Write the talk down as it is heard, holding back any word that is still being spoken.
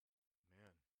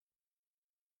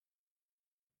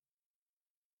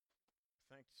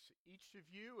Thanks each of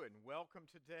you, and welcome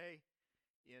today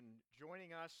in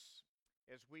joining us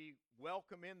as we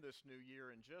welcome in this new year.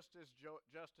 And just as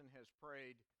Justin has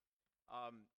prayed,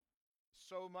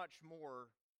 so much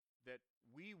more that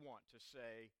we want to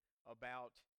say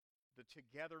about the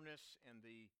togetherness and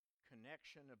the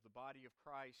connection of the body of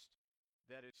Christ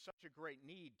that is such a great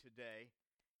need today.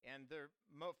 And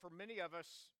for many of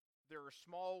us, there are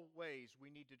small ways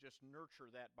we need to just nurture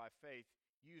that by faith.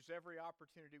 Use every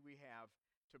opportunity we have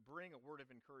to bring a word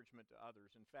of encouragement to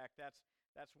others. In fact,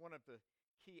 that's one of the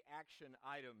key action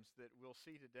items that we'll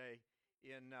see today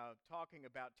in talking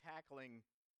about tackling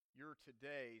your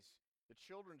todays. The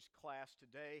children's class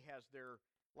today has their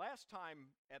last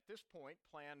time at this point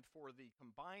planned for the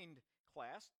combined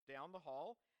class down the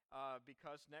hall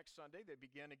because next Sunday they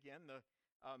begin again the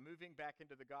moving back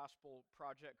into the Gospel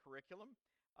Project curriculum.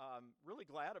 Really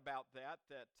glad about that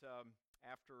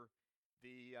after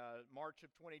the March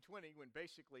of 2020, when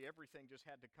basically everything just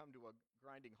had to come to a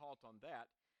grinding halt on that,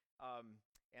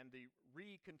 and the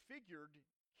reconfigured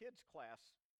kids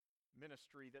class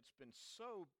ministry that's been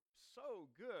so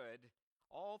good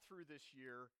all through this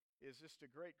year is just a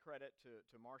great credit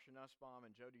to Marcia Nussbaum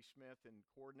and Jody Smith in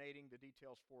coordinating the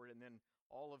details for it, and then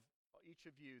each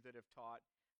of you that have taught,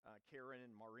 Karen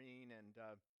and Maureen and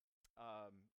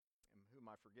who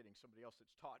am I forgetting? Somebody else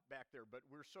that's taught back there, but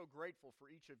we're so grateful for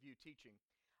each of you teaching.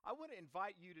 I want to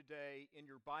invite you today in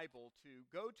your Bible to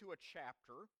go to a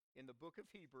chapter in the book of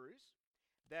Hebrews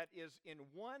that is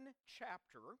in one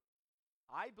chapter,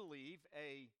 I believe,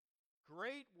 a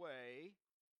great way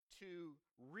to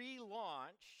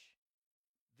relaunch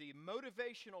the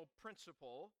motivational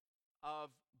principle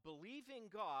of believing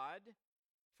God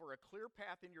for a clear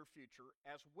path in your future,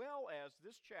 as well as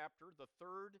this chapter, the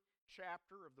third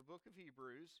chapter of the book of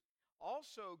Hebrews,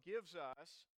 also gives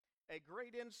us a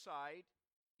great insight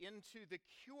into the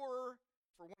cure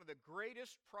for one of the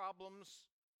greatest problems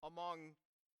among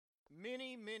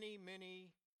many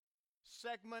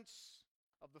segments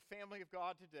of the family of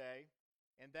God today,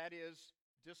 and that is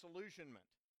disillusionment.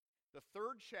 The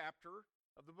third chapter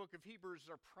of the book of Hebrews is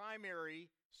our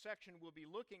primary section we'll be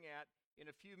looking at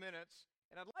in a few minutes,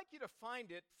 and I'd like you to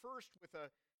find it first with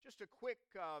just a quick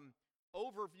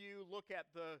overview, look at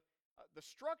the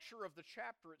structure of the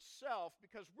chapter itself,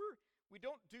 because we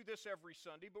don't do this every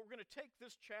Sunday, but we're going to take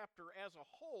this chapter as a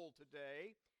whole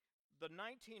today, the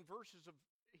 19 verses of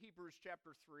Hebrews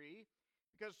chapter 3,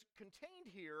 because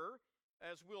contained here,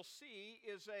 as we'll see,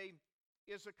 is a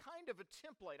kind of a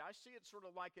template. I see it sort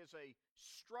of like as a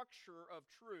structure of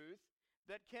truth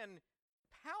that can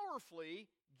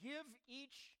powerfully give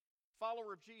each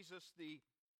follower of Jesus the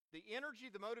energy,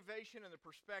 the motivation, and the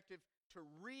perspective to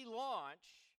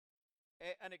relaunch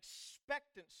an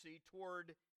expectancy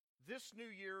toward this new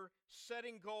year,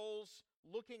 setting goals,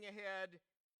 looking ahead,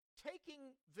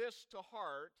 taking this to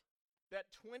heart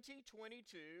that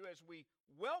 2022, as we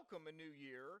welcome a new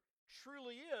year,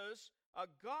 truly is a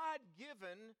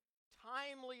God-given,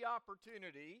 timely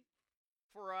opportunity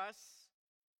for us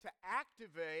to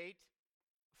activate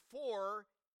four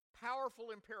powerful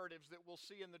imperatives that we'll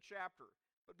see in the chapter.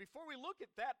 But before we look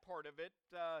at that part of it,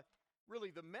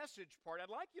 really the message part, I'd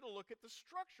like you to look at the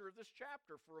structure of this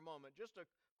chapter for a moment, just a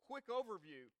quick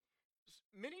overview.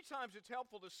 Many times it's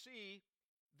helpful to see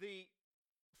the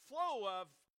flow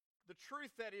of the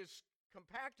truth that is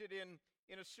compacted in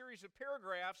a series of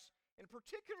paragraphs, and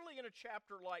particularly in a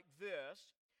chapter like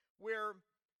this, where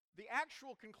the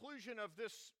actual conclusion of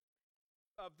this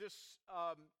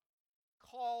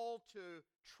call to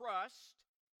trust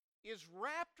is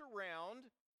wrapped around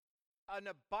an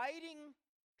abiding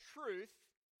truth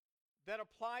that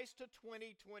applies to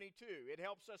 2022. It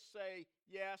helps us say,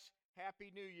 yes,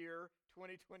 Happy New Year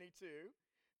 2022,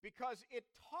 because it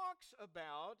talks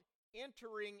about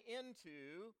entering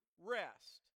into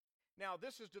rest. Now,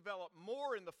 this is developed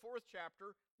more in the fourth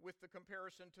chapter with the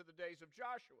comparison to the days of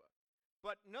Joshua.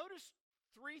 But notice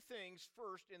three things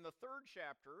first in the third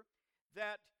chapter,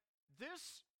 that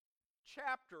this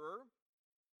chapter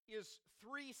is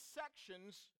three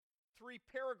sections, three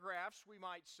paragraphs, we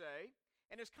might say.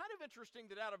 And it's kind of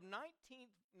interesting that out of 19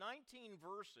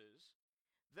 verses,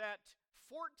 that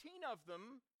 14 of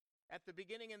them at the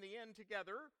beginning and the end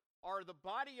together are the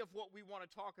body of what we want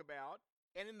to talk about.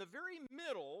 And in the very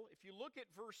middle, if you look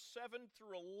at verse 7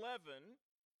 through 11,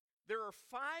 there are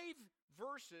 5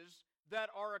 verses that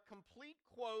are a complete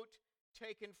quote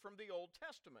taken from the Old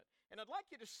Testament. And I'd like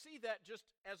you to see that just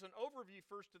as an overview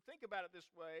first, to think about it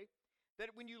this way,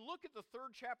 that when you look at the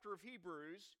third chapter of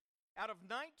Hebrews, out of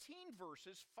 19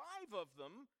 verses, 5 of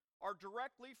them are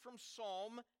directly from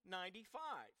Psalm 95.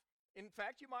 In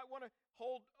fact, you might want to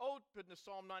hold open to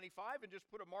Psalm 95 and just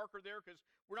put a marker there, because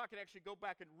we're not going to actually go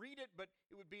back and read it, but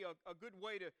it would be a good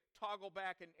way to toggle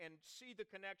back and see the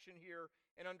connection here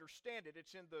and understand it.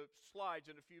 It's in the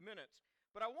slides in a few minutes.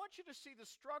 But I want you to see the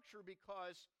structure,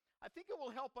 because I think it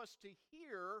will help us to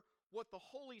hear what the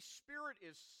Holy Spirit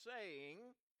is saying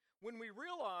when we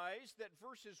realize that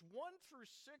verses 1 through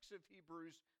 6 of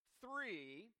Hebrews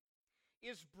 3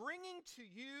 is bringing to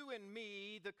you and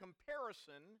me the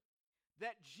comparison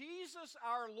that Jesus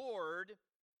our Lord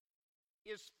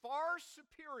is far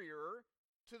superior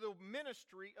to the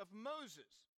ministry of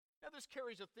Moses. Now, this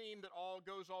carries a theme that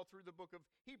goes all through the book of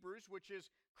Hebrews, which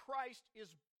is Christ is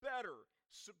better,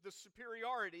 the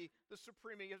superiority, the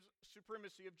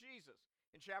supremacy of Jesus.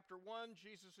 In chapter 1,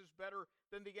 Jesus is better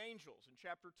than the angels. In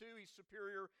chapter 2, he's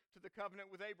superior to the covenant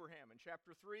with Abraham. In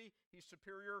chapter 3, he's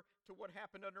superior to what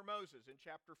happened under Moses. In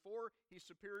chapter 4, he's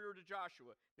superior to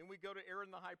Joshua. Then we go to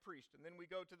Aaron the high priest, and then we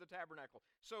go to the tabernacle.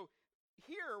 So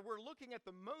here we're looking at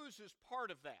the Moses part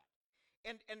of that.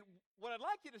 And what I'd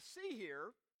like you to see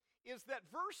here is that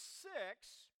verse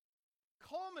 6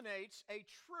 culminates a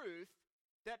truth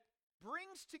that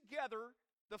brings together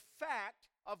the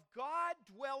fact of God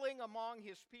dwelling among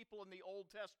his people in the Old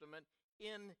Testament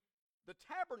in the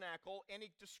tabernacle, and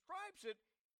he describes it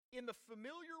in the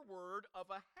familiar word of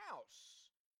a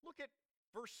house. Look at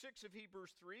verse 6 of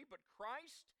Hebrews 3. But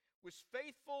Christ was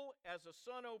faithful as a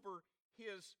son over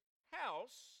his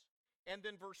house. And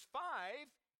then verse 5,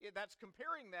 that's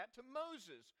comparing that to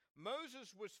Moses.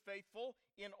 Moses was faithful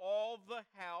in all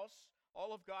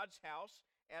of God's house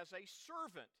as a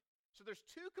servant. So there's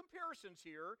two comparisons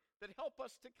here that help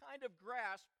us to kind of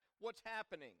grasp what's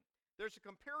happening. There's a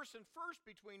comparison first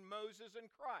between Moses and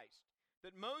Christ.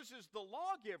 That Moses, the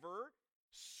lawgiver,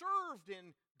 served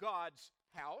in God's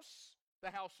house,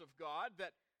 the house of God,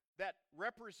 that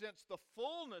represents the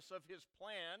fullness of his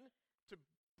plan to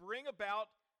bring about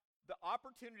the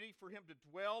opportunity for him to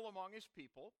dwell among his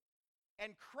people.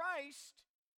 And Christ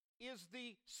is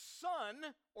the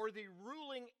son or the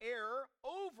ruling heir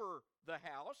over the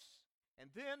house. And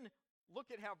then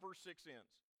look at how verse 6 ends.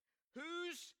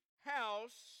 Whose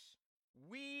house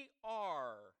we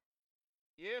are,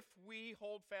 if we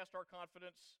hold fast our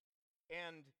confidence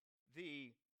and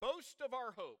the boast of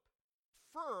our hope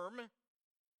firm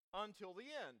until the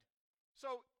end.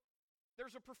 So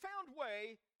there's a profound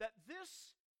way that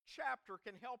this chapter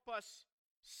can help us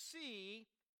see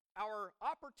our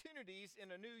opportunities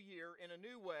in a new year in a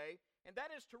new way, and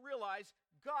that is to realize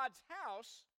God's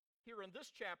house here in this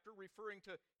chapter, referring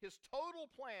to his total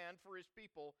plan for his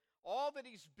people, all that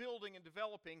he's building and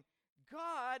developing.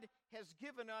 God has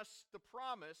given us the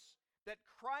promise that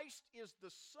Christ is the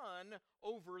son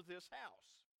over this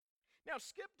house. Now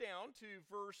skip down to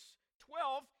verse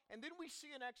 12, and then we see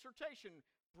an exhortation.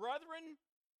 Brethren,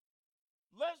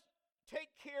 take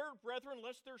care, brethren,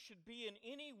 lest there should be in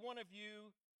any one of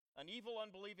you an evil,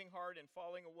 unbelieving heart and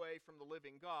falling away from the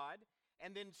living God.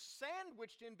 And then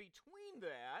sandwiched in between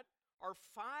that are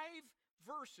 5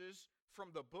 verses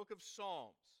from the book of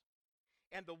Psalms.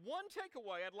 And the one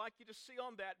takeaway I'd like you to see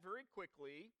on that very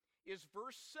quickly is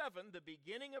verse 7, the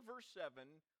beginning of verse 7,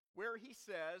 where he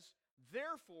says,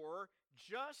 therefore,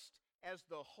 just as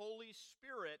the Holy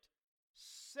Spirit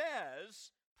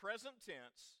says, present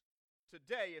tense,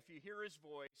 today, if you hear his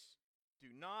voice, do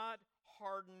not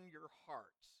harden your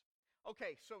hearts.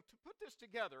 Okay, so to put this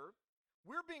together,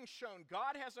 we're being shown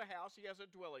God has a house, he has a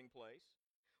dwelling place.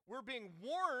 We're being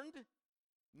warned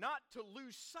not to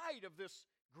lose sight of this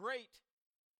great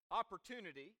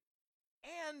opportunity.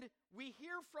 And we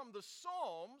hear from the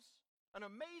Psalms an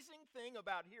amazing thing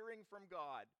about hearing from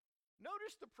God.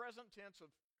 Notice the present tense of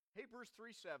Hebrews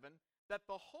 3:7, that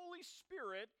the Holy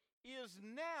Spirit is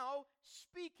now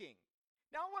speaking.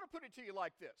 Now I want to put it to you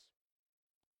like this,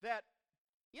 that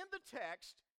in the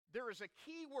text, there is a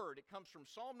key word. It comes from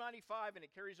Psalm 95 and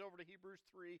it carries over to Hebrews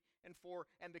 3 and 4,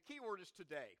 and the key word is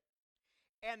today.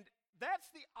 And that's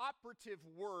the operative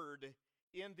word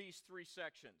in these 3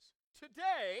 sections.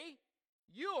 Today,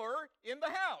 you're in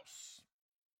the house.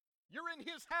 You're in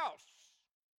his house.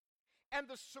 And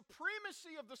the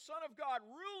supremacy of the Son of God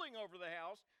ruling over the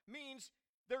house means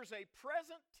there's a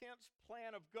present tense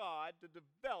plan of God to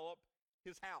develop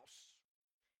his house.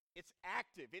 It's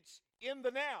active. It's in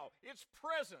the now. It's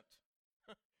present.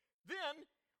 Then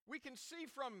we can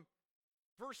see from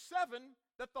verse 7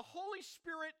 that the Holy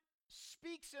Spirit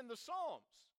speaks in the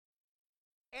Psalms.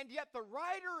 And yet the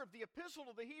writer of the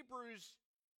Epistle to the Hebrews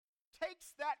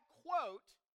takes that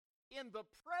quote in the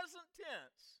present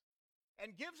tense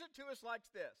and gives it to us like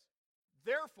this.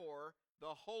 Therefore,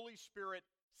 the Holy Spirit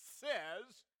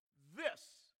says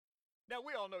this. Now,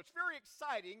 we all know it's very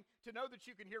exciting to know that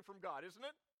you can hear from God, isn't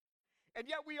it? And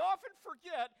yet we often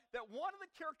forget that one of the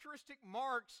characteristic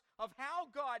marks of how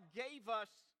God gave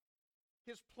us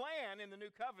his plan in the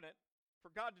new covenant for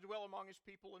God to dwell among his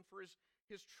people and for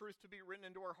his truth to be written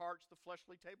into our hearts, the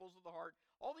fleshly tables of the heart,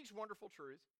 all these wonderful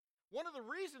truths. One of the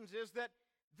reasons is that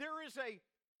there is a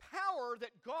power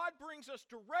that God brings us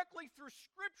directly through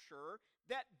Scripture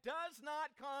that does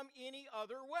not come any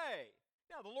other way.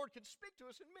 Now, the Lord can speak to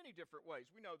us in many different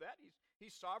ways. We know that.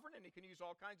 He's sovereign, and he can use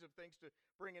all kinds of things to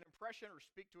bring an impression or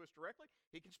speak to us directly.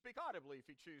 He can speak audibly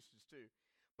if he chooses to.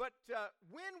 But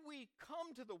when we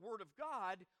come to the Word of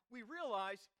God, we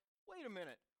realize, wait a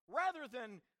minute, rather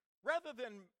than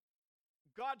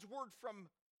God's Word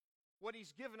from what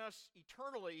he's given us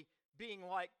eternally being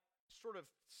like sort of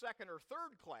second or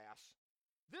third class,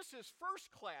 this is first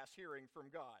class hearing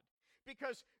from God.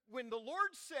 Because when the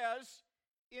Lord says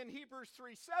in Hebrews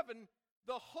 3:7,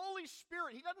 the Holy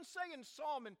Spirit, he doesn't say in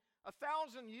Psalm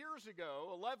 1,000 years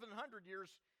ago, 1,100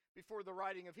 years before the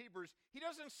writing of Hebrews, he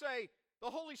doesn't say the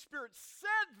Holy Spirit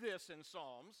said this in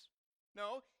Psalms.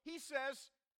 No, he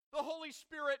says the Holy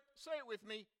Spirit, say it with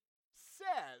me,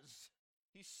 says.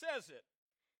 He says it.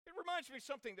 It reminds me of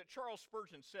something that Charles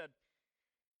Spurgeon said,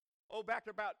 back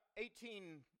about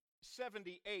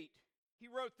 1878. He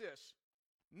wrote this: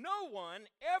 "No one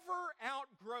ever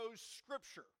outgrows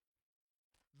Scripture.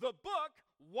 The book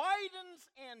widens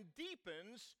and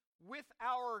deepens with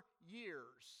our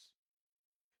years."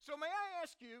 So may I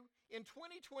ask you, in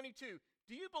 2022,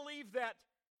 do you believe that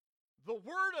the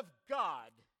Word of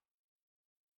God,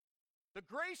 the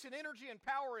grace and energy and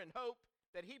power and hope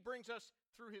that he brings us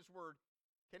through his Word,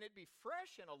 can it be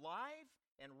fresh and alive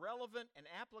and relevant and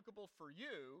applicable for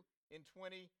you in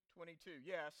 2022?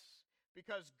 Yes,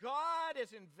 because God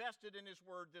has invested in his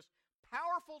Word this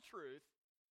powerful truth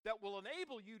that will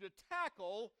enable you to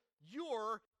tackle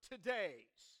your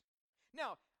todays.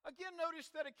 Now, again, notice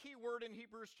that a key word in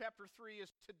Hebrews chapter 3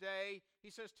 is today.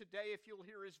 He says, today, if you'll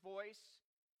hear his voice,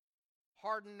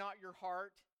 harden not your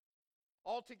heart.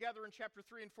 Altogether in chapter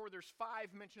 3 and 4, there's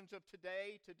 5 mentions of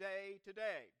today, today,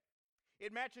 today.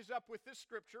 It matches up with this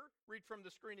scripture. Read from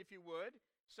the screen if you would,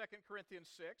 2 Corinthians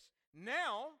 6.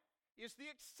 Now is the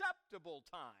acceptable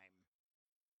time.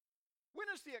 When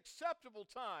is the acceptable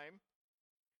time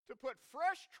to put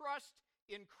fresh trust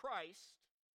in Christ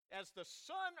as the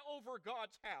Son over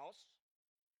God's house?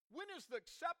 When is the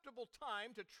acceptable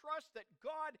time to trust that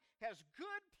God has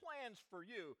good plans for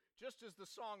you? Just as the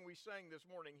song we sang this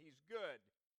morning, he's good.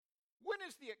 When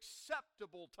is the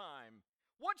acceptable time?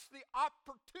 What's the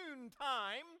opportune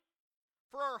time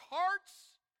for our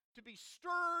hearts to be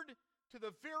stirred to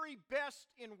the very best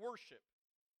in worship?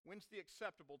 When's the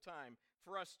acceptable time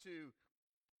for us to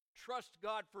trust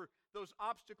God for those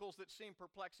obstacles that seem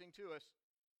perplexing to us,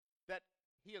 that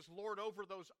he is Lord over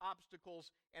those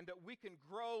obstacles, and that we can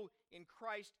grow in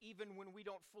Christ even when we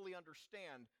don't fully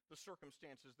understand the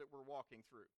circumstances that we're walking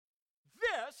through?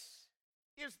 This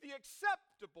is the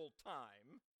acceptable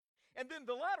time. And then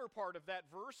the latter part of that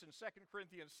verse in 2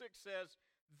 Corinthians 6 says,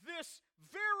 this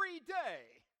very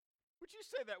day. Would you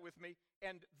say that with me?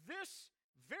 And this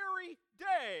very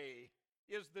day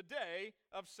is the day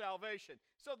of salvation.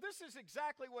 So this is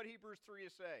exactly what Hebrews 3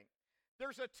 is saying.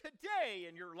 There's a today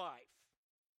in your life.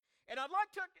 And I'd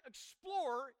like to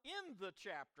explore in the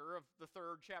chapter of the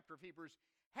 3rd chapter of Hebrews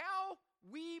how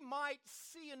we might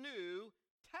see anew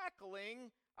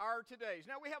tackling our todays.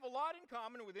 Now, we have a lot in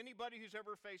common with anybody who's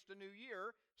ever faced a new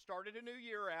year, started a new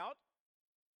year out,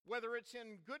 whether it's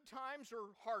in good times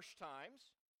or harsh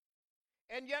times.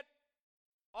 And yet,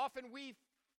 often we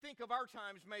think of our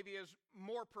times maybe as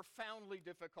more profoundly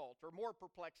difficult or more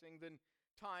perplexing than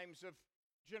times of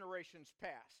generations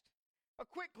past. A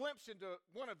quick glimpse into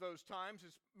one of those times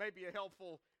is maybe a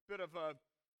helpful bit of a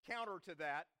counter to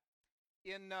that.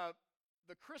 In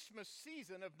the Christmas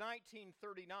season of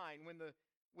 1939,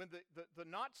 when the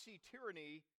Nazi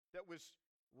tyranny that was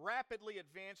rapidly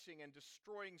advancing and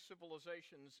destroying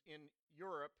civilizations in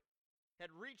Europe had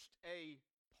reached a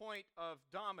point of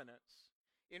dominance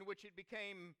in which it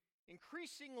became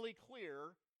increasingly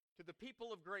clear to the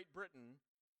people of Great Britain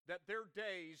that their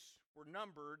days were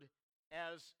numbered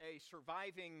as a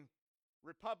surviving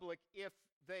republic if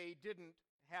they didn't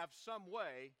have some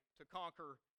way to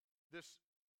conquer this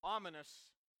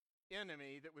ominous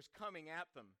enemy that was coming at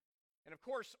them. And of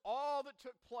course, all that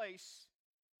took place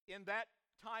in that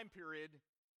time period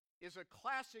is a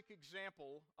classic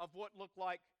example of what looked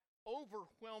like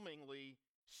overwhelmingly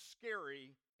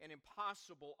scary and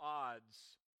impossible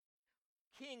odds.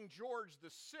 King George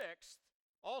VI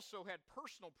also had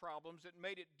personal problems that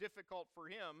made it difficult for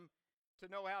him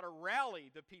to know how to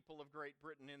rally the people of Great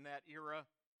Britain in that era.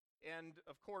 And,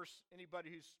 of course, anybody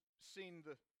who's seen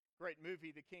the great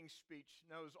movie, The King's Speech,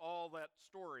 knows all that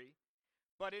story.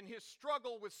 But in his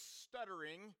struggle with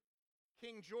stuttering,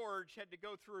 King George had to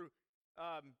go through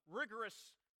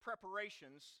rigorous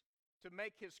preparations to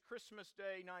make his Christmas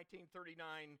Day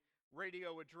 1939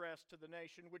 radio address to the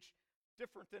nation, which,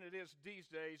 different than it is these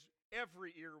days,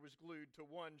 every ear was glued to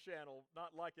one channel,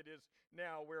 not like it is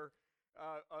now where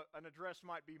an address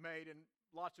might be made and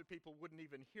lots of people wouldn't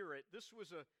even hear it. This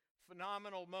was a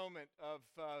phenomenal moment of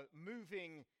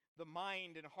moving the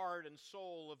mind and heart and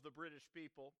soul of the British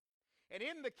people. And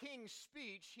in the King's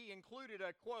Speech, he included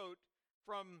a quote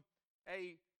from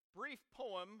a brief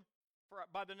poem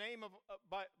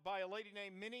by a lady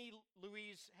named Minnie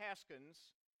Louise Haskins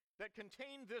that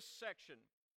contained this section.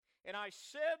 And I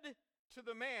said to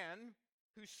the man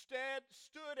who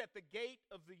stood at the gate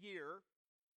of the year,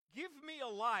 give me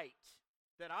a light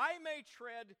that I may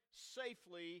tread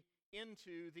safely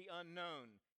into the unknown.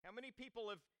 How many people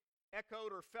have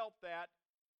echoed or felt that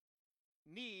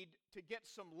need to get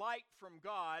some light from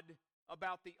God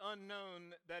about the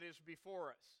unknown that is before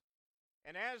us?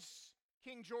 And as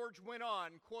King George went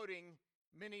on, quoting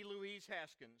Minnie Louise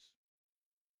Haskins,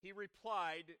 he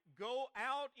replied, go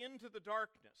out into the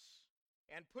darkness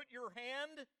and put your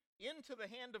hand into the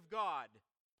hand of God.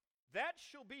 That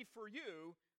shall be for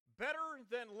you better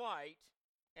than light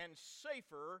and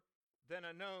safer than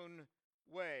a known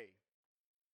way.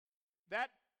 That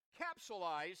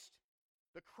capsulized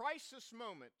the crisis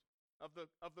moment of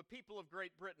the people of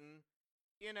Great Britain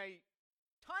in a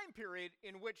time period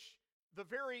in which the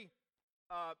very,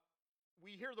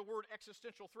 we hear the word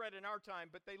existential threat in our time,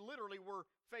 but they literally were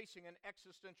facing an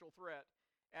existential threat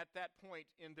at that point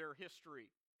in their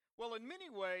history. Well, in many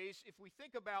ways, if we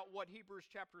think about what Hebrews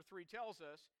chapter 3 tells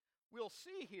us, we'll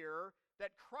see here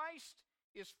that Christ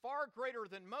is far greater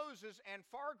than Moses and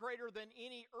far greater than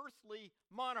any earthly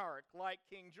monarch like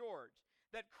King George.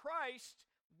 That Christ's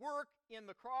work in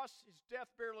the cross, his death,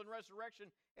 burial, and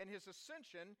resurrection, and his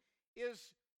ascension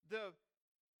is the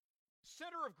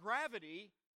center of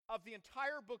gravity of the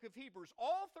entire book of Hebrews.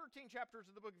 All 13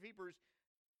 chapters of the book of Hebrews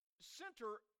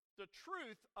center the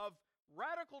truth of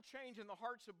radical change in the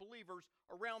hearts of believers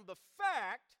around the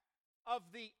fact of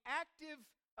the active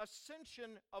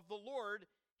ascension of the Lord,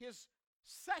 his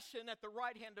session at the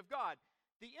right hand of God.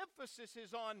 The emphasis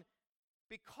is on,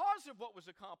 because of what was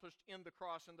accomplished in the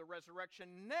cross and the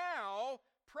resurrection, now,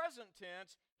 present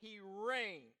tense, he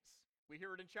reigns. We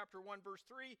hear it in chapter 1, verse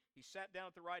 3. He sat down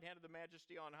at the right hand of the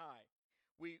Majesty on high.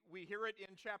 We hear it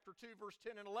in chapter 2, verse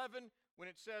 10 and 11, when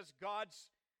it says God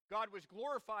was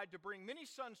glorified to bring many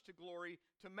sons to glory,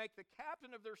 to make the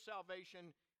captain of their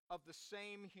salvation of the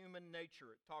same human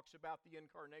nature. It talks about the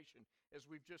incarnation, as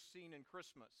we've just seen in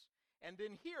Christmas. And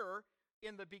then here,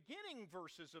 in the beginning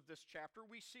verses of this chapter,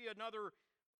 we see another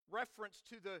reference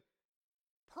to the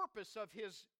purpose of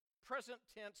his present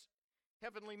tense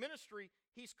heavenly ministry.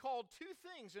 He's called two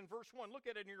things in verse 1. Look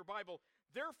at it in your Bible.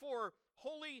 Therefore,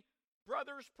 holy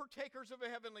brothers, partakers of a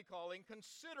heavenly calling,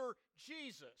 consider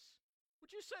Jesus.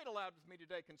 Would you say it aloud with me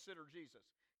today? Consider Jesus.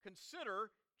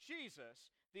 Consider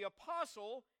Jesus, the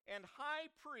apostle and high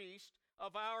priest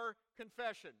of our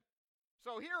confession.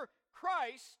 So here,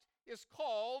 Christ is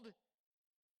called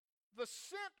the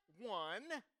sent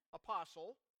one,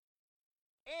 apostle,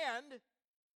 and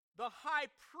the high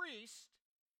priest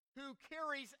who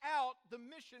carries out the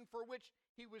mission for which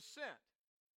he was sent.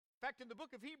 In fact, in the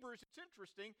book of Hebrews, it's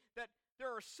interesting that there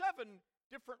are 7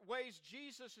 different ways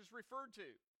Jesus is referred to.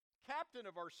 Captain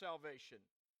of our salvation,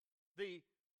 the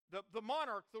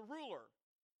monarch, the ruler,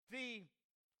 the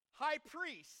high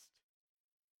priest,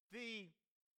 the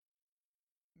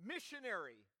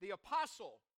missionary, the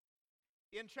apostle.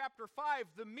 In chapter 5,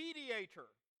 the mediator.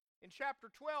 In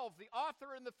chapter 12, the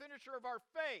author and the finisher of our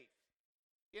faith.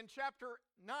 In chapter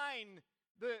 9,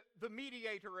 the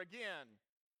mediator again.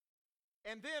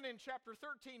 And then in chapter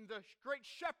 13, the great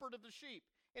shepherd of the sheep.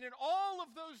 And in all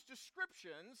of those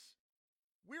descriptions,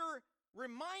 we're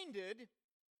reminded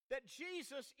that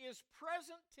Jesus is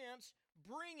present tense,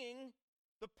 bringing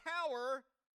the power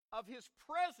of his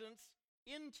presence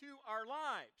into our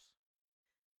lives.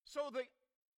 So the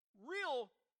real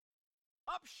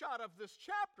upshot of this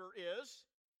chapter is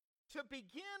to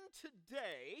begin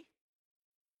today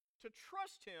to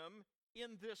trust him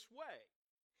in this way.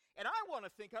 And I want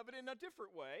to think of it in a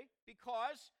different way,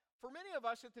 because for many of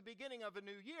us at the beginning of a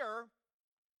new year,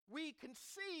 we can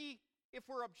see, if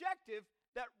we're objective,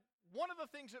 that one of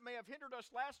the things that may have hindered us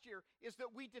last year is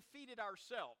that we defeated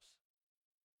ourselves.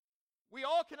 We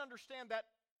all can understand that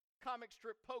comic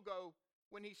strip Pogo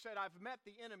when he said, I've met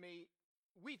the enemy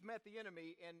we've met the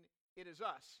enemy and it is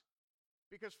us.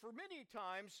 Because for many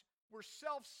times, we're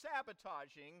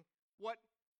self-sabotaging what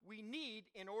we need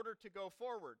in order to go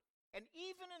forward. And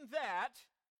even in that,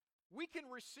 we can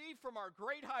receive from our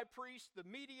great high priest, the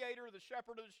mediator, the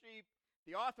shepherd of the sheep,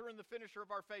 the author and the finisher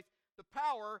of our faith, the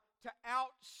power to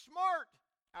outsmart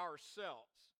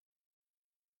ourselves.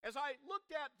 As I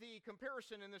looked at the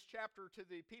comparison in this chapter to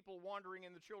the people wandering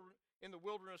in the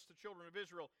wilderness, the children of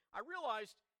Israel, I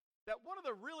realized that one of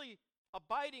the really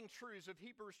abiding truths of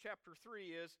Hebrews chapter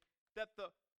 3 is that the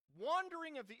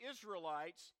wandering of the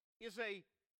Israelites is a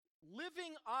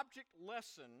living object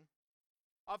lesson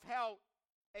of how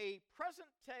a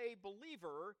present-day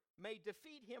believer may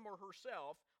defeat him or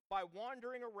herself by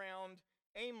wandering around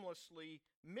aimlessly,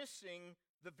 missing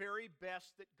the very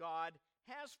best that God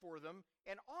has for them,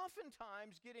 and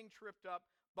oftentimes getting tripped up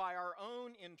by our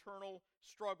own internal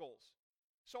struggles.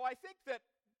 So I think that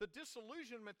the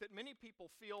disillusionment that many people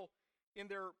feel in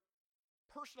their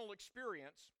personal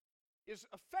experience is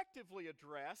effectively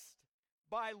addressed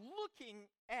by looking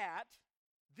at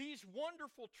these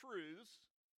wonderful truths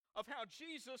of how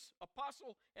Jesus,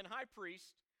 apostle and high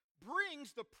priest,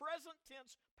 brings the present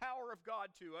tense power of God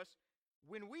to us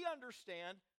when we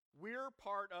understand we're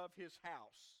part of his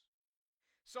house.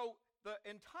 So the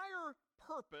entire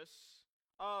purpose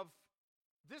of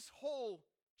this whole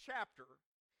chapter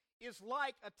is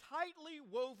like a tightly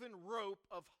woven rope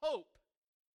of hope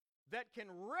that can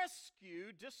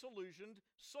rescue disillusioned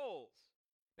souls.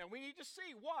 Now, we need to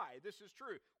see why this is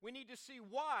true. We need to see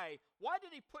why. Why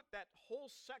did he put that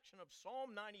whole section of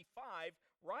Psalm 95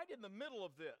 right in the middle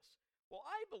of this? Well,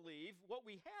 I believe what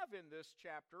we have in this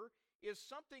chapter is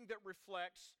something that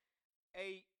reflects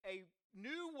a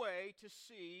new way to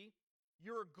see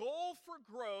your goal for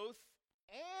growth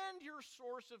and your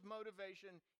source of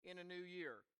motivation in a new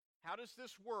year. How does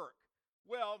this work?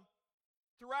 Well,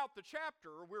 throughout the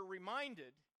chapter, we're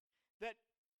reminded that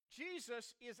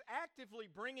Jesus is actively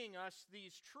bringing us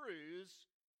these truths,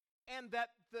 and that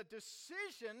the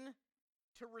decision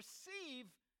to receive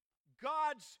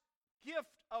God's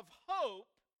gift of hope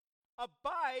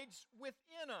abides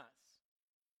within us.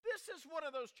 This is one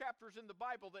of those chapters in the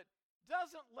Bible that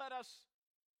doesn't let us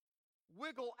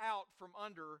wiggle out from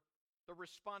under the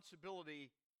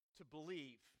responsibility to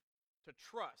believe, to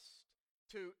trust,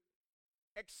 to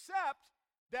accept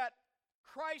that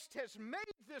Christ has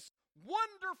made this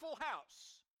wonderful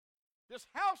house, this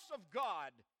house of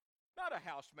God, not a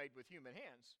house made with human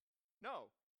hands, no,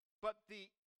 but the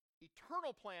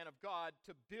eternal plan of God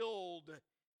to build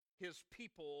his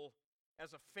people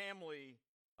as a family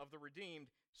of the redeemed,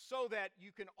 so that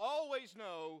you can always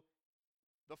know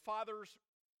the Father's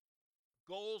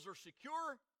goals are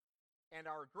secure, and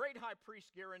our great high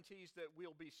priest guarantees that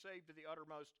we'll be saved to the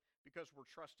uttermost because we're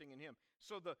trusting in him.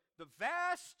 So the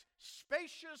vast,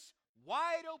 spacious,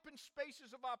 wide open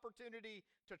spaces of opportunity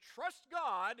to trust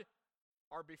God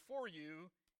are before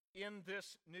you in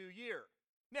this new year.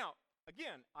 Now,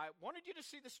 again, I wanted you to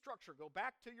see the structure. Go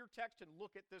back to your text and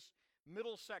look at this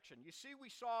middle section. You see, we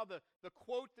saw the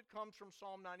quote that comes from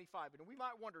Psalm 95, and we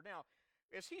might wonder now,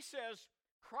 as he says,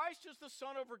 Christ is the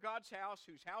Son over God's house,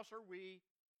 whose house are we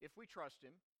if we trust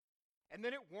him? And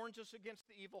then it warns us against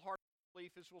the evil heart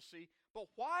belief, as we'll see. But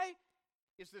why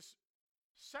is this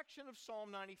section of Psalm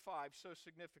 95 so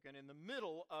significant in the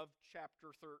middle of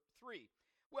chapter 3?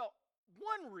 Well,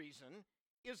 one reason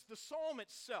is the psalm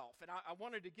itself, and I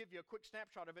wanted to give you a quick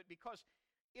snapshot of it because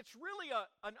it's really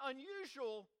an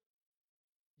unusual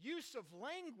use of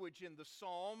language in the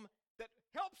psalm that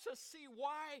helps us see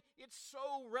why it's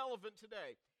so relevant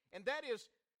today. And that is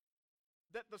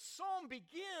that the psalm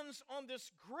begins on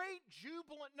this great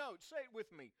jubilant note. Say it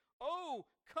with me. Oh,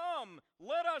 come,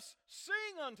 let us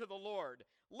sing unto the Lord.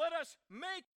 Let us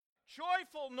make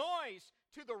joyful noise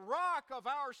to the rock of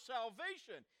our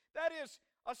salvation. That is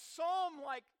a psalm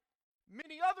like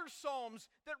many other psalms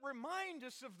that remind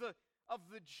us of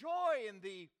the joy and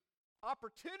the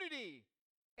opportunity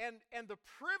and the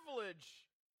privilege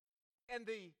and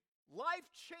the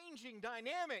life-changing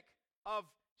dynamic of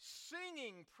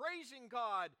singing, praising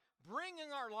God,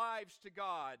 bringing our lives to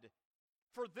God.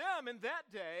 For them in that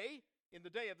day, in the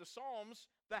day of the Psalms,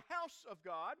 the house of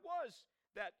God was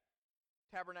that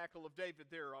tabernacle of David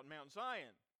there on Mount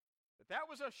Zion. But that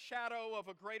was a shadow of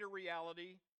a greater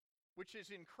reality, which is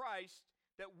in Christ,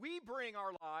 that we bring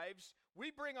our lives,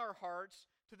 we bring our hearts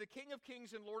to the King of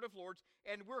Kings and Lord of Lords,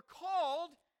 and we're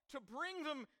called to bring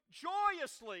them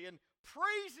joyously and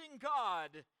praising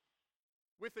God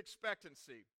with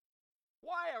expectancy.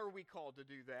 Why are we called to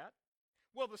do that?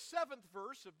 Well, the 7th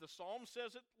verse of the psalm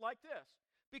says it like this: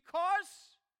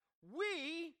 because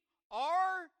we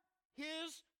are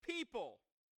his people,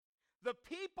 the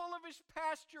people of his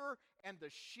pasture and the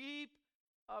sheep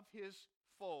of his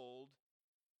fold.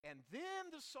 And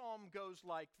then the psalm goes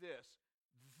like this: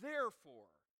 therefore,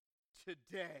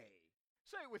 today.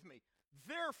 Say it with me.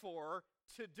 Therefore,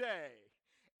 today.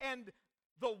 And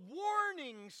the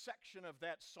warning section of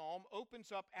that psalm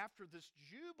opens up after this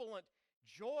jubilant,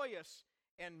 joyous,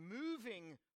 and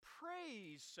moving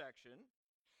praise section.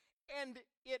 And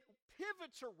it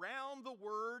pivots around the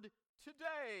word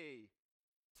today.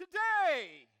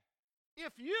 Today,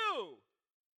 if you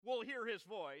will hear his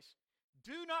voice,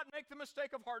 do not make the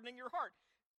mistake of hardening your heart.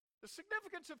 The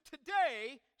significance of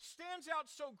today stands out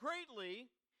so greatly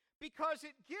because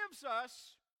it gives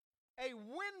us a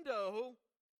window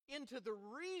into the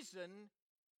reason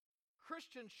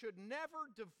Christians should never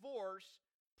divorce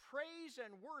praise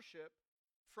and worship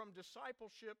from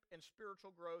discipleship and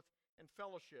spiritual growth and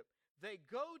fellowship. They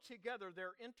go together,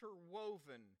 they're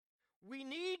interwoven. We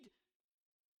need,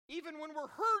 even when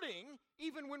we're hurting,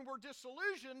 even when we're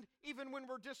disillusioned, even when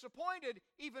we're disappointed,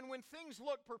 even when things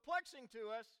look perplexing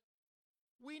to us,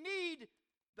 we need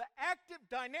the active,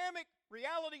 dynamic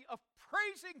reality of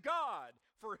praising God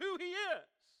for who He is.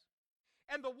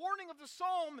 And the warning of the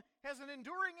psalm has an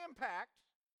enduring impact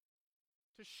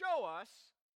to show us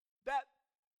that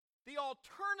the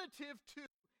alternative to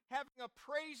having a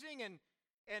praising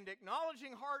and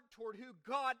acknowledging heart toward who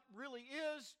God really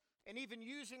is, and even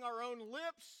using our own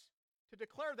lips to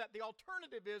declare that, the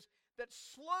alternative is that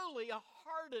slowly a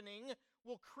hardening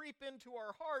will creep into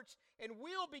our hearts, and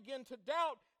we'll begin to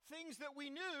doubt things that we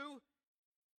knew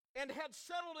and had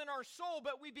settled in our soul,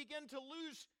 but we begin to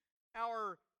lose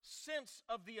our sense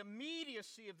of the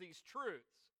immediacy of these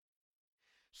truths.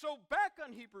 So back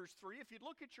on Hebrews 3, if you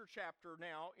look at your chapter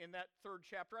now, in that third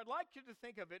chapter, I'd like you to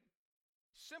think of it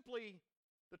simply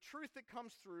the truth that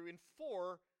comes through in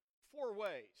four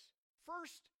ways.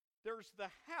 First, there's the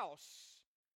house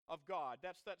of God.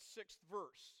 That's that sixth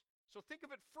verse. So think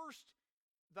of it first,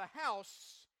 the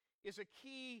house is a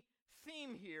key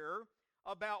theme here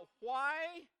about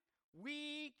why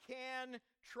we can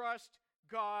trust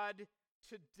God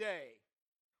today.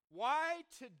 Why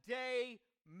today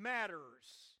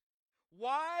matters.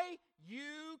 Why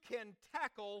you can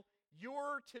tackle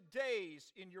your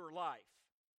todays in your life.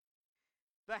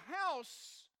 The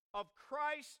house of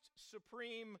Christ's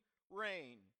supreme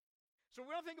reign. So we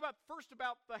want to think about first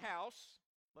about the house.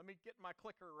 Let me get my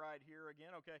clicker right here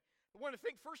again, okay. We want to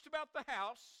think first about the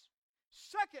house.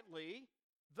 Secondly,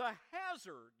 the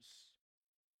hazards.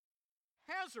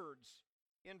 Hazards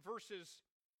in verses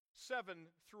 7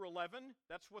 through 11.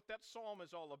 That's what that psalm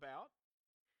is all about.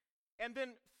 And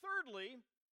then thirdly,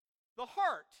 the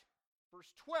heart.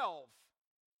 Verse 12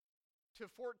 to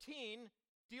 14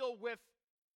 deal with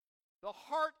the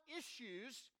heart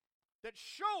issues that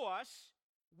show us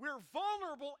we're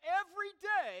vulnerable every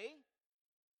day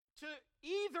to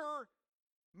either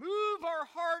move our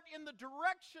heart in the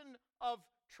direction of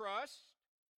trust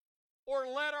or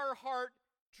let our heart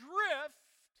drift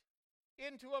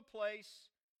into a place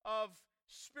of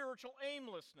spiritual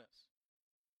aimlessness.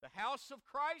 The house of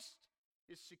Christ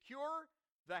is secure.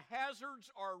 The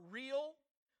hazards are real.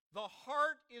 The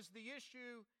heart is the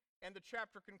issue, and the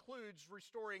chapter concludes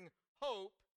restoring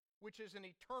hope, which is an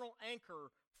eternal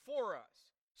anchor for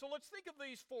us. So let's think of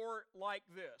these four like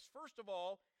this. First of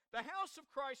all, the house of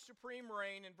Christ's supreme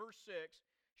reign in verse 6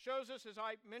 shows us, as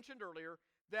I mentioned earlier,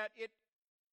 that it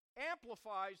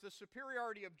amplifies the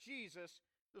superiority of Jesus.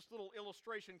 This little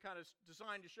illustration kind of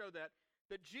designed to show that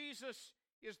Jesus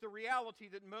is the reality,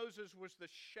 that Moses was the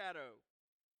shadow.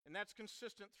 And that's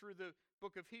consistent through the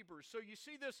book of Hebrews. So you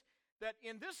see this, that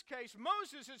in this case,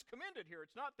 Moses is commended here.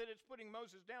 It's not that it's putting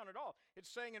Moses down at all. It's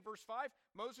saying in verse 5,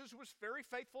 Moses was very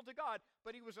faithful to God,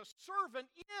 but he was a servant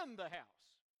in the house.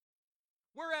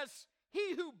 Whereas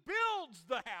he who builds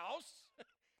the house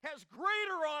has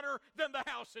greater honor than the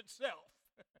house itself.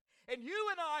 And you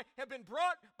and I have been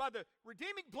brought by the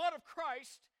redeeming blood of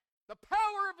Christ, the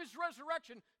power of his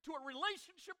resurrection, to a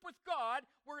relationship with God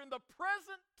where in the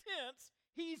present tense,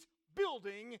 he's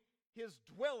building his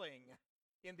dwelling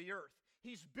in the earth.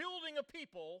 He's building a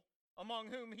people among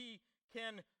whom he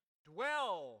can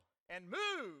dwell and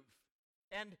move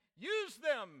and use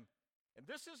them. And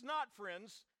this is not,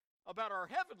 friends, about our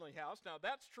heavenly house. Now,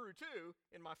 that's true too.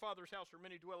 In my Father's house are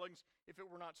many dwellings. If it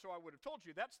were not so, I would have told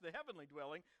you. That's the heavenly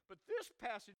dwelling. But this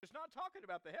passage is not talking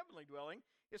about the heavenly dwelling.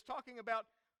 It's talking about,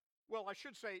 well, I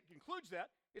should say it includes that.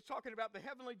 It's talking about the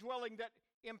heavenly dwelling that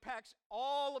impacts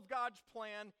all of God's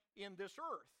plan in this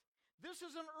earth. This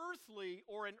is an earthly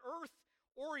or an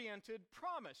earth-oriented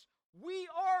promise. We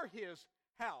are his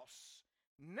house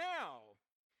now.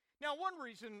 Now, one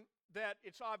reason that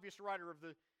it's obvious the writer of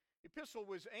the epistle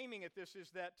was aiming at this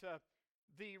is that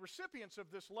the recipients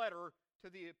of this letter to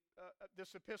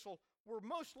this epistle were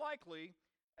most likely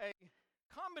a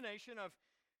combination of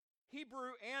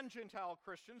Hebrew and Gentile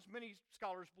Christians. Many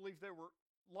scholars believe they were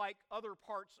like other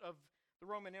parts of the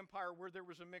Roman Empire where there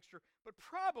was a mixture, but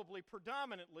probably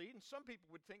predominantly, and some people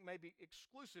would think maybe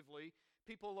exclusively,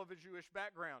 people of a Jewish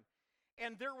background.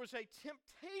 And there was a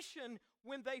temptation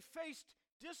when they faced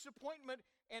disappointment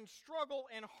and struggle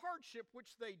and hardship,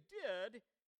 which they did,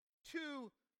 to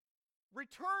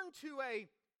return to a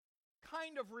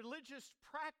kind of religious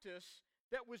practice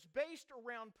that was based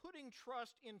around putting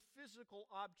trust in physical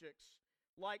objects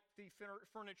like the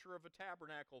furniture of a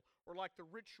tabernacle or like the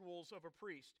rituals of a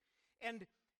priest. And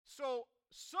so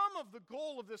some of the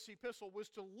goal of this epistle was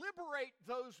to liberate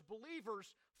those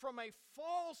believers from a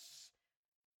false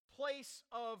place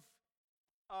of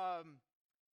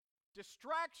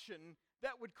distraction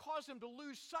that would cause them to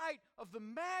lose sight of the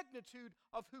magnitude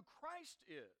of who Christ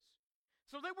is.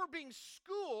 So they were being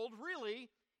schooled, really,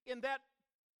 in that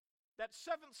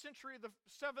 7th century, the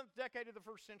 7th decade of the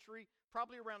 1st century,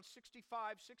 probably around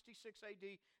 65, 66 AD.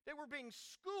 They were being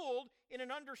schooled in an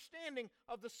understanding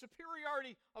of the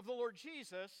superiority of the Lord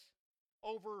Jesus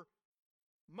over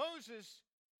Moses,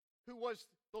 who was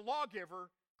the lawgiver,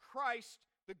 Christ,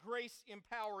 the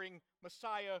grace-empowering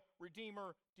Messiah,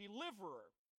 Redeemer,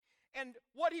 Deliverer. And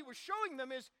what he was showing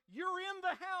them is, you're in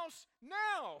the house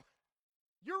now.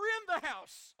 You're in the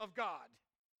house of God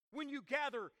when you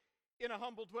gather in a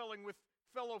humble dwelling with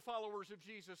fellow followers of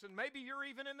Jesus. And maybe you're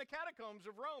even in the catacombs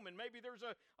of Rome, and maybe there's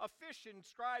a fish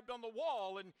inscribed on the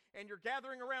wall, and you're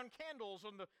gathering around candles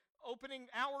on the opening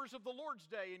hours of the Lord's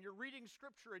Day, and you're reading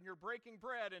Scripture, and you're breaking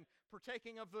bread and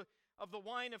partaking of the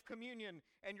wine of communion,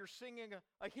 and you're singing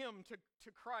a hymn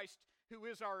to Christ, who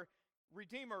is our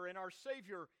Redeemer and our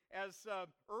Savior, as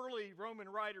early Roman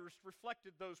writers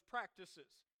reflected those practices.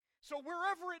 So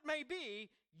wherever it may be,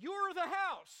 you're the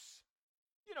house.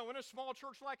 You know, in a small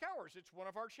church like ours, it's one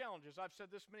of our challenges. I've said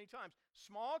this many times.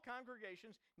 Small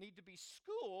congregations need to be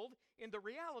schooled in the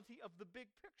reality of the big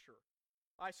picture.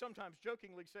 I sometimes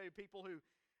jokingly say to people who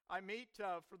I meet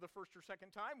for the first or second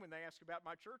time when they ask about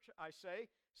my church, I say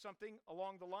something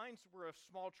along the lines, we're a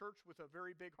small church with a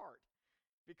very big heart.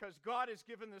 Because God has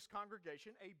given this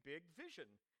congregation a big vision.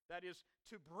 That is,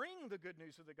 to bring the good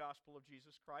news of the gospel of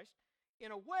Jesus Christ in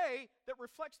a way that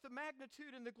reflects the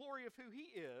magnitude and the glory of who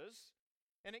He is,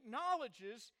 and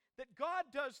acknowledges that God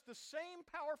does the same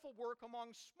powerful work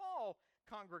among small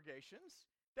congregations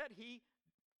that He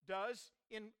does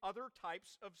in other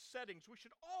types of settings. We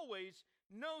should always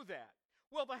know that.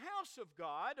 Well, the house of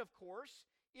God, of course,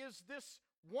 is this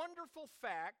wonderful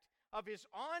fact of His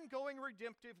ongoing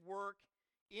redemptive work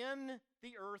in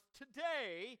the earth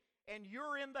today, and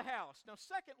you're in the house. Now,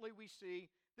 secondly, we see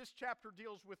this chapter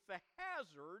deals with the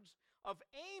hazards of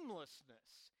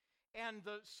aimlessness. And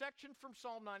the section from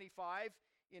Psalm 95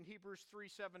 in Hebrews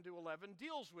 3:7-11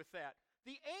 deals with that.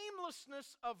 The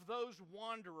aimlessness of those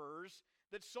wanderers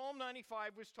that Psalm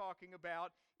 95 was talking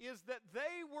about is that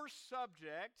they were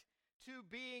subject to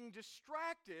being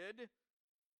distracted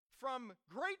from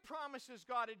great promises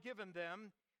God had given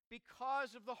them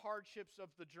because of the hardships of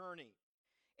the journey.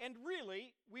 And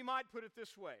really, we might put it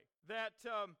this way, that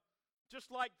just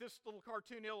like this little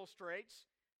cartoon illustrates,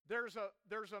 there's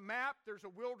a map, there's a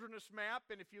wilderness map,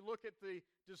 and if you look at the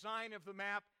design of the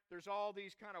map, there's all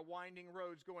these kind of winding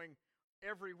roads going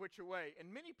every which way.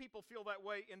 And many people feel that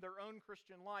way in their own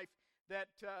Christian life, that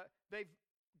they've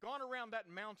gone around that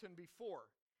mountain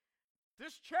before.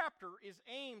 This chapter is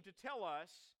aimed to tell us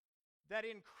that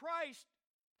in Christ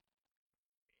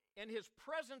and His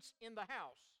presence in the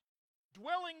house,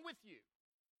 dwelling with you,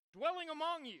 dwelling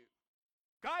among you,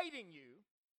 guiding you,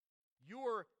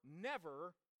 you're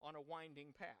never on a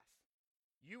winding path.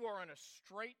 You are on a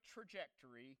straight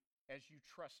trajectory as you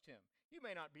trust Him. You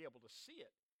may not be able to see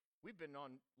it. We've been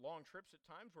on long trips at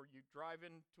times where you drive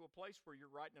into a place where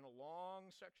you're riding in a long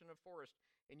section of forest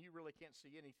and you really can't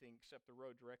see anything except the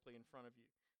road directly in front of you,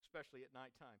 especially at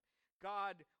nighttime.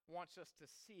 God wants us to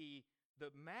see the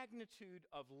magnitude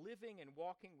of living and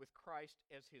walking with Christ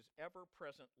as His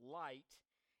ever-present light,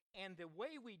 and the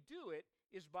way we do it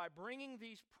is by bringing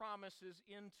these promises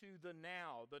into the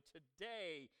now, the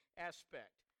today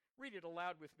aspect. Read it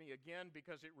aloud with me again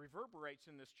because it reverberates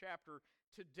in this chapter.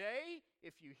 Today,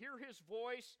 if you hear His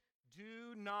voice,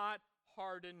 do not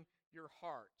harden your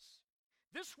hearts.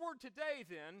 This word today,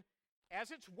 then,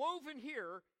 as it's woven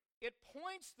here, it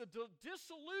points the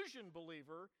disillusioned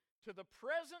believer to the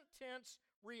present tense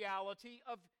reality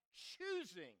of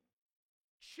choosing.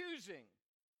 Choosing.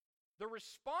 The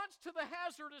response to the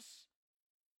hazardous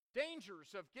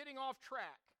dangers of getting off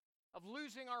track, of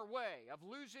losing our way, of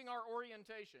losing our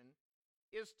orientation,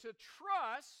 is to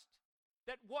trust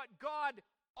that what God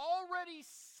already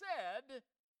said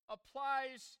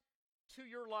applies to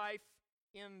your life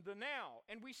in the now.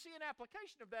 And we see an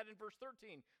application of that in verse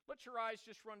 13. Let your eyes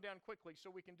just run down quickly so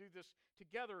we can do this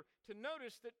together to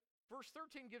notice that verse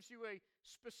 13 gives you a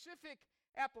specific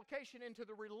application into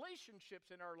the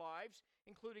relationships in our lives,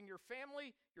 including your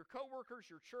family, your coworkers,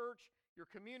 your church,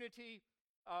 your community,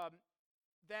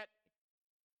 that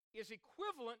is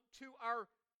equivalent to our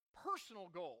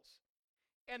personal goals.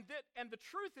 And the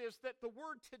truth is that the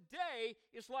word today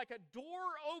is like a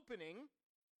door opening,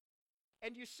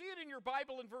 and you see it in your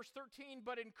Bible in verse 13,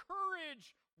 but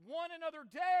encourage one another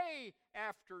day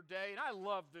after day. And I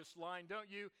love this line,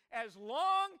 don't you? As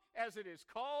long as it is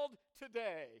called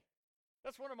today.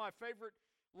 That's one of my favorite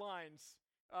lines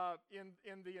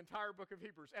in the entire book of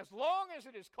Hebrews. As long as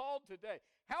it is called today.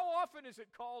 How often is it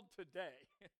called today?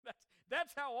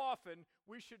 That's how often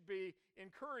we should be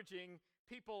encouraging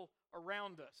people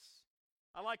around us.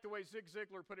 I like the way Zig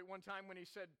Ziglar put it one time when he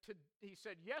said,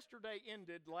 yesterday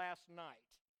ended last night.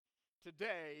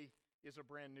 Today is a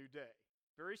brand new day.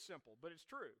 Very simple, but it's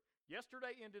true.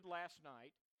 Yesterday ended last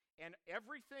night, and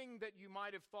everything that you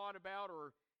might have thought about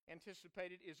or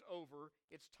anticipated is over.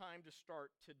 It's time to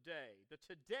start today. The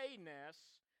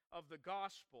todayness of the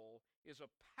gospel is a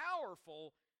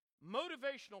powerful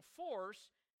motivational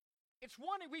force. It's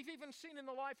one we've even seen in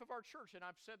the life of our church, and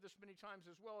I've said this many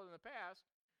times as well in the past,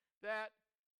 that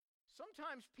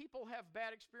sometimes people have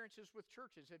bad experiences with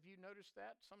churches. Have you noticed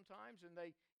that sometimes? And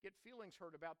they get feelings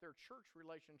hurt about their church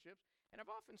relationships. And I've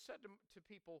often said to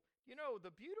people, you know, the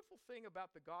beautiful thing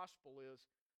about the gospel is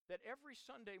that every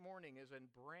Sunday morning is a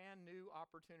brand new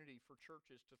opportunity for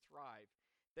churches to thrive.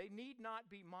 They need not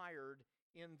be mired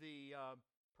in the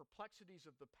perplexities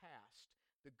of the past.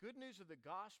 The good news of the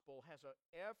gospel has an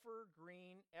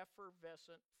evergreen,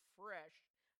 effervescent, fresh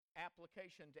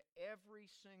application to every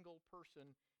single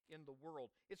person in the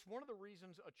world. It's one of the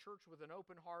reasons a church with an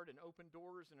open heart and open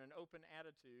doors and an open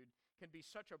attitude can be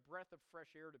such a breath of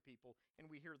fresh air to people, and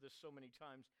we hear this so many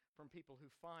times from people who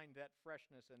find that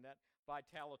freshness and that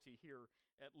vitality here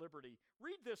at Liberty.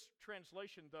 Read this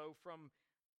translation, though, from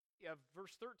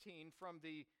verse 13 from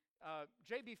the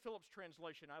J.B. Phillips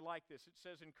translation. I like this. It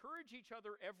says, encourage each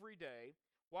other every day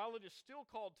while it is still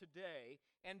called today,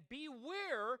 and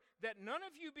beware that none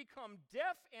of you become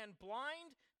deaf and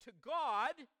blind to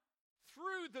God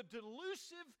through the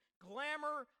delusive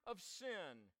glamour of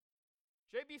sin.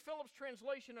 J.B. Phillips'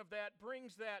 translation of that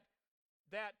brings that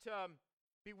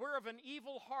beware of an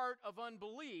evil heart of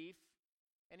unbelief,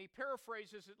 and he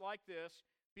paraphrases it like this,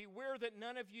 beware that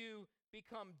none of you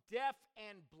become deaf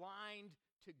and blind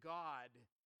to God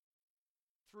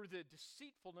through the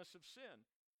deceitfulness of sin.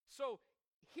 So,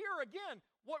 here again,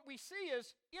 what we see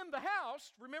is in the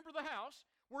house, remember the house,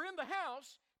 we're in the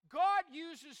house, God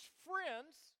uses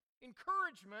friends,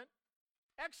 encouragement,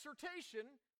 exhortation,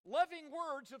 loving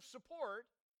words of support,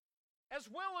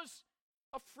 as well as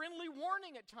a friendly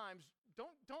warning at times.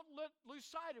 Don't lose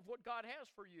sight of what God has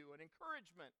for you, an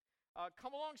encouragement.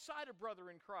 Come alongside a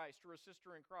brother in Christ or a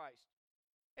sister in Christ.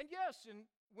 And yes,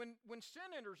 when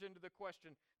sin enters into the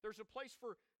question, there's a place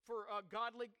for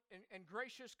godly and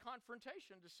gracious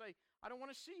confrontation to say, I don't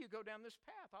want to see you go down this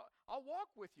path. I'll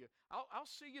walk with you. I'll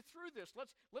see you through this.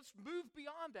 Let's move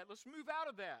beyond that. Let's move out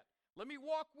of that. Let me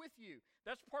walk with you.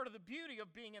 That's part of the beauty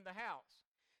of being in the house.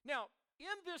 Now,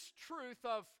 in this truth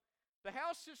of the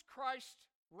house is Christ's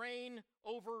reign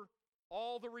over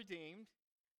all the redeemed,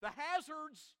 the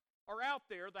hazards are out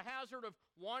there, the hazard of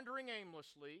wandering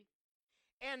aimlessly,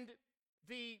 and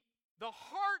the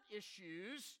heart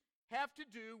issues have to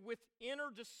do with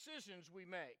inner decisions we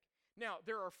make. Now,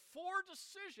 there are 4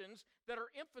 decisions that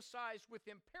are emphasized with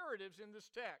imperatives in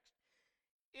this text.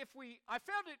 I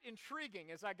found it intriguing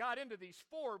as I got into these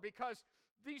 4 because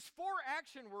these 4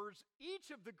 action words, each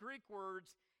of the Greek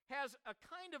words, has a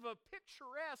kind of a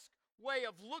picturesque way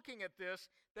of looking at this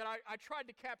that I tried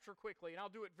to capture quickly, and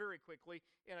I'll do it very quickly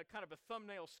in a kind of a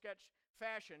thumbnail sketch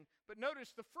fashion. But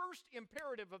notice the first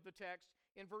imperative of the text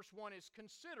in verse 1 is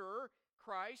consider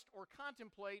Christ, or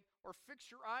contemplate, or fix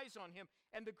your eyes on him.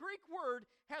 And the Greek word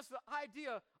has the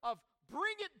idea of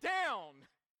bring it down.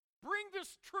 Bring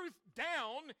this truth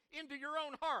down into your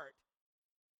own heart.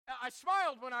 I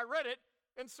smiled when I read it,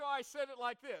 and so I said it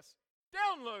like this.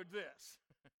 Download this.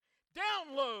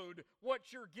 Download what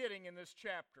you're getting in this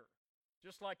chapter,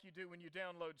 just like you do when you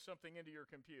download something into your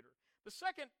computer. The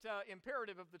second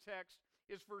imperative of the text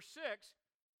is verse 6,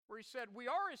 where he said, we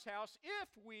are his house if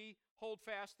we hold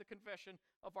fast the confession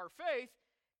of our faith.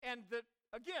 And the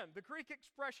again, the Greek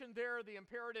expression there, the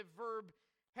imperative verb,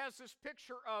 has this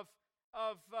picture of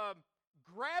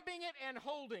grabbing it and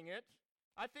holding it.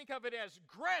 I think of it as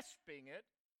grasping it.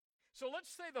 So let's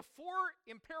say the four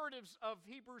imperatives of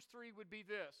Hebrews 3 would be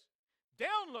this.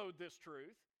 Download this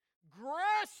truth.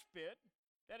 Grasp it.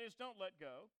 That is, don't let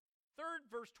go. Third,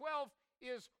 verse 12,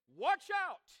 is watch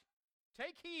out.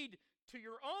 Take heed to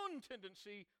your own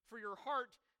tendency for your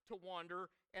heart to wander.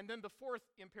 And then the fourth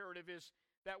imperative is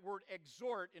that word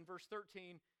exhort in verse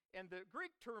 13. And the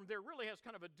Greek term there really has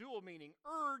kind of a dual meaning,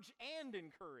 urge and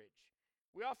encourage.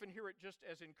 We often hear it just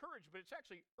as encourage, but it's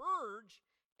actually urge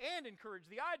and encourage.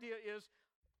 The idea is,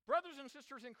 brothers and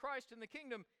sisters in Christ in the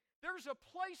kingdom, there's a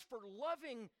place for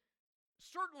loving,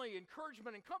 certainly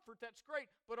encouragement and comfort, that's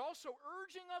great, but also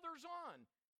urging others on.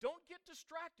 Don't get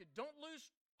distracted. Don't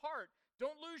lose heart.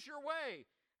 Don't lose your way.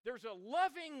 There's a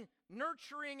loving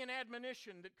nurturing and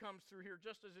admonition that comes through here,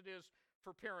 just as it is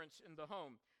for parents in the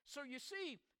home. So you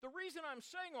see, the reason I'm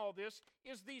saying all this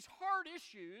is these hard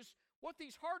issues, what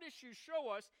these hard issues show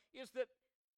us is that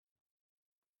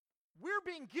we're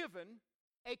being given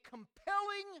a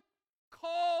compelling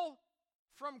call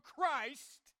from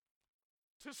Christ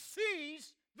to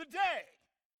seize the day.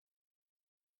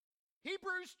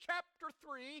 Hebrews chapter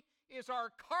 3 is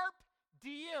our carpe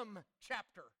diem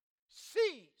chapter.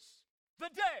 Seize the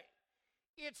day.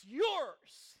 It's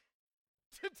yours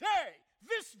today,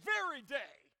 this very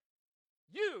day.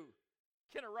 You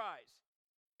can arise.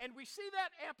 And we see that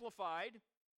amplified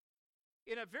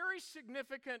in a very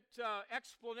significant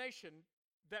explanation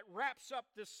that wraps up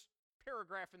this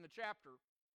paragraph in the chapter.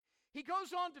 He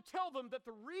goes on to tell them that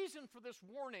the reason for this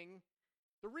warning,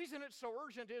 the reason it's so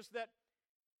urgent, is that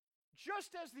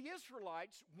just as the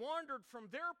Israelites wandered from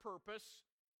their purpose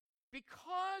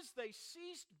because they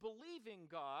ceased believing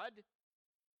God,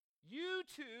 you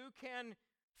too can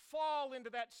fall into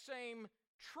that same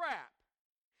trap.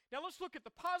 Now let's look at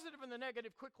the positive and the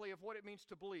negative quickly of what it means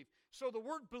to believe. So the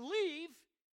word believe,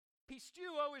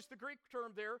 pisteuo is the Greek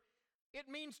term there.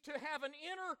 It means to have an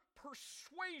inner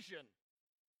persuasion.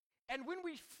 And when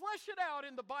we flesh it out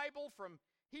in the Bible from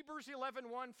Hebrews 11:1,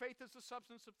 faith is the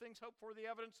substance of things hoped for, the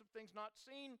evidence of things not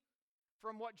seen.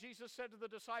 From what Jesus said to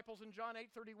the disciples in John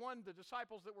 8:31, the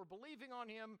disciples that were believing on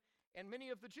him and many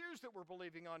of the Jews that were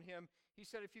believing on him, he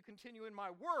said, if you continue in my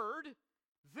word,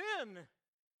 then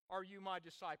are you my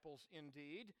disciples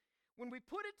indeed? When we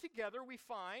put it together, we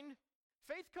find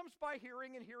faith comes by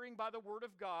hearing and hearing by the word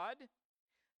of God.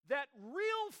 That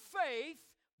real faith,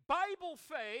 Bible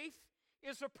faith,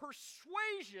 is a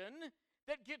persuasion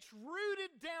that gets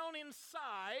rooted down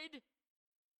inside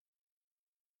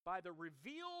by the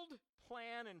revealed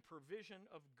plan and provision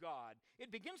of God.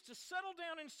 It begins to settle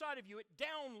down inside of you. It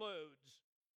downloads.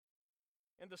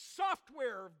 And the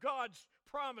software of God's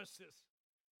promises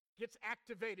gets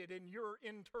activated in your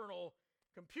internal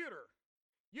computer.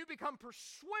 You become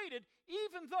persuaded,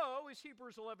 even though, as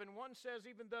Hebrews 11:1 says,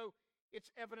 even though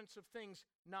it's evidence of things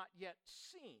not yet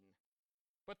seen.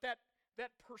 But that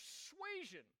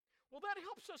persuasion, well, that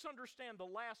helps us understand the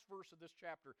last verse of this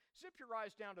chapter. Zip your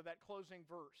eyes down to that closing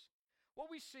verse. What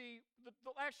we see,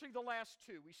 actually the last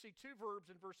two, we see two verbs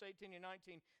in verse 18 and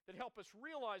 19 that help us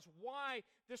realize why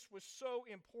this was so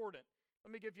important.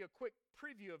 Let me give you a quick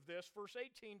preview of this. Verse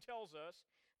 18 tells us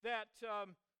that,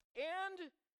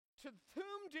 and to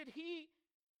whom did he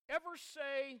ever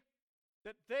say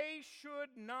that they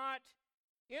should not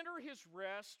enter his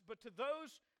rest, but to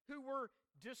those who were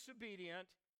disobedient?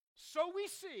 So we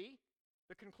see,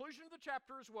 the conclusion of the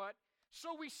chapter is what?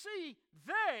 So we see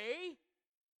they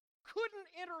couldn't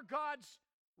enter God's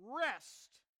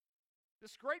rest.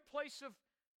 This great place of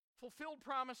fulfilled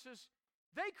promises,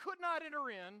 they could not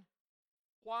enter in.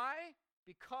 Why?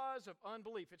 Because of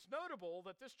unbelief. It's notable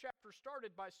that this chapter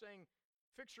started by saying,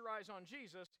 fix your eyes on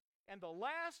Jesus, and the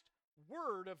last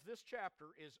word of this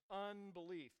chapter is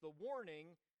unbelief, the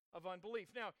warning of unbelief.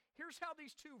 Now, here's how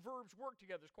these two verbs work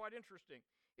together. It's quite interesting.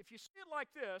 If you see it like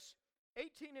this,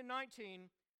 18 and 19,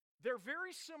 they're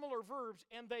very similar verbs,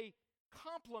 and they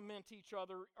complement each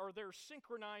other, or they're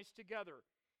synchronized together.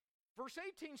 Verse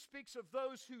 18 speaks of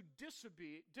those who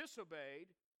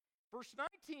disobeyed. Verse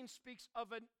 19 speaks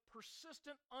of a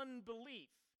persistent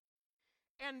unbelief.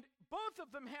 And both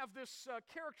of them have this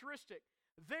characteristic.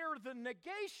 They're the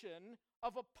negation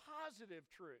of a positive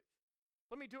truth.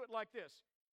 Let me do it like this.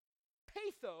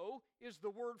 Patho is the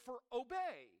word for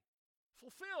obey,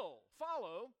 fulfill,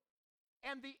 follow,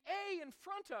 and the A in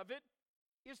front of it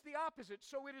is the opposite.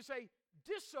 So it is a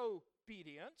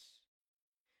disobedience.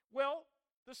 Well,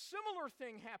 the similar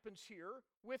thing happens here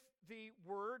with the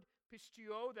word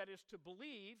pisteuo, that is to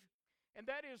believe. and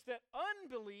that is that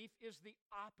unbelief is the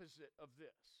opposite of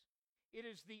this. It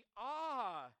is the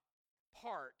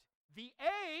part. The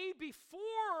A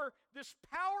before this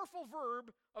powerful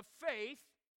verb of faith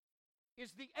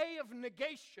is the A of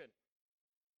negation.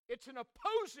 It's an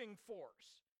opposing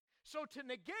force. So to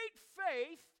negate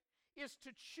faith is to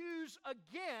choose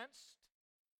against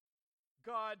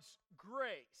God's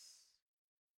grace.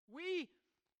 We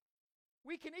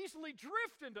can easily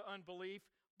drift into unbelief,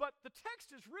 but the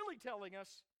text is really telling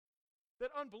us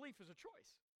that unbelief is a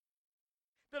choice.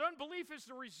 That unbelief is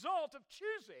the result of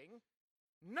choosing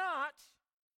not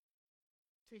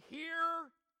to hear,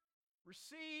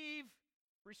 receive,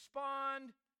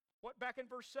 respond. What back in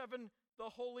verse 7, the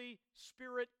Holy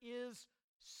Spirit is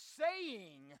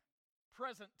saying,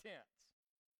 present tense.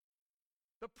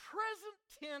 The present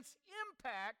tense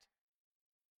impact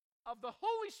of the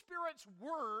Holy Spirit's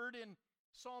word in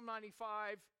Psalm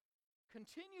 95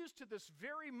 continues to this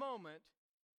very moment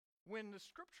when the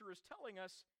Scripture is telling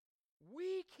us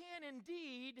we can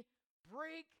indeed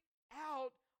break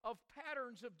out of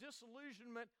patterns of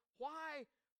disillusionment. Why?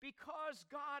 Because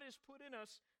God has put in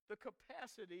us the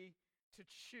capacity to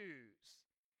choose.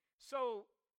 So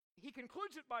he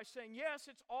concludes it by saying, yes,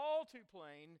 it's all too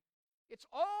plain. It's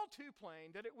all too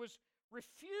plain that it was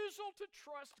refusal to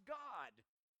trust God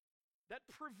that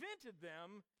prevented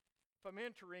them from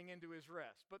entering into his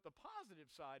rest. But the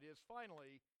positive side is,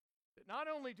 finally, that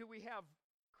not only do we have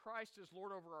Christ as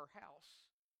Lord over our house,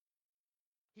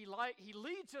 he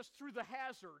leads us through the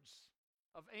hazards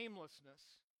of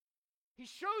aimlessness. He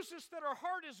shows us that our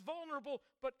heart is vulnerable,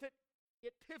 but that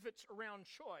it pivots around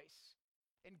choice.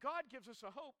 And God gives us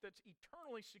a hope that's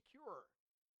eternally secure.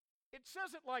 It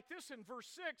says it like this in verse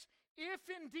 6, if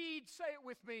indeed, say it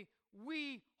with me,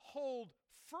 we hold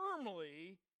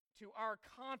firmly to our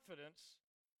confidence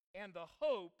and the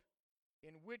hope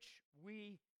in which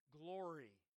we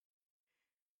glory.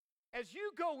 As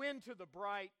you go into the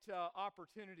bright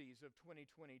opportunities of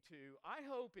 2022, I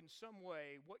hope in some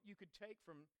way what you could take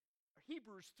from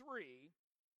Hebrews 3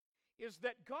 is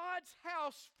that God's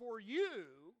house for you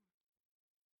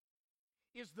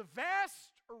is the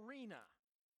vast arena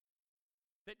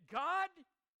that God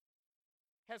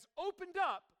has opened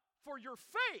up for your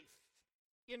faith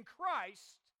in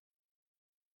Christ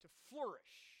to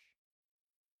flourish.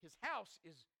 His house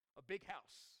is a big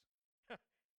house.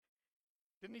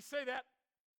 Didn't he say that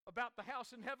about the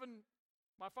house in heaven?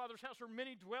 My Father's house are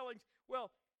many dwellings. Well,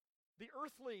 the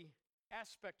earthly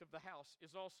aspect of the house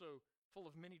is also full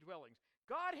of many dwellings.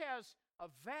 God has a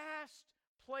vast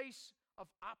place of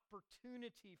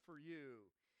opportunity for you.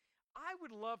 I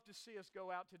would love to see us go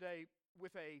out today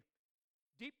with a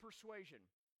deep persuasion.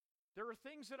 There are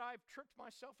things that I've tripped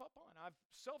myself up on. I've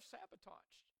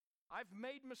self-sabotaged. I've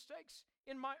made mistakes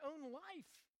in my own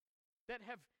life that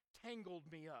have tangled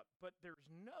me up. But there's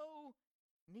no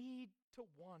need to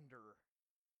wander.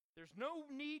 There's no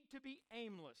need to be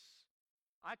aimless.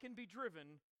 I can be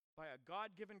driven by a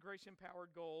God-given, grace-empowered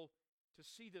goal to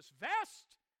see this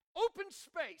vast open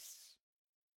space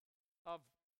of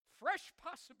fresh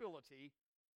possibility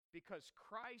because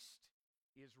Christ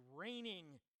is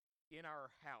reigning in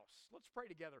our house. Let's pray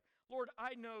together. Lord,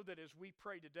 I know that as we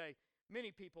pray today,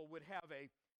 many people would have a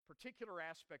particular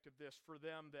aspect of this for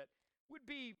them that would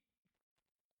be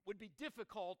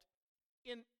difficult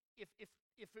if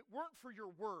it weren't for your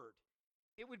word.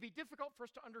 It would be difficult for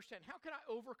us to understand. How can I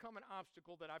overcome an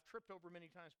obstacle that I've tripped over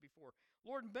many times before?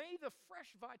 Lord, may the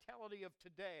fresh vitality of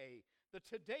today, the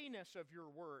todayness of your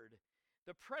word,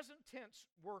 the present tense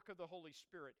work of the Holy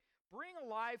Spirit, bring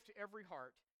alive to every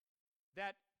heart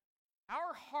that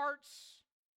our hearts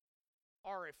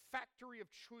are a factory of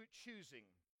choosing.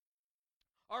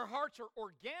 Our hearts are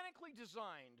organically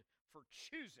designed for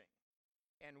choosing.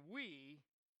 And we,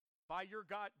 by your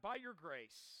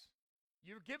grace,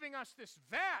 you're giving us this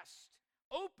vast,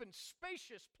 open,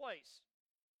 spacious place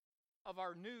of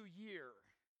our new year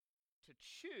to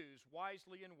choose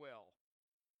wisely and well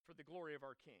for the glory of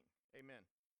our King. Amen.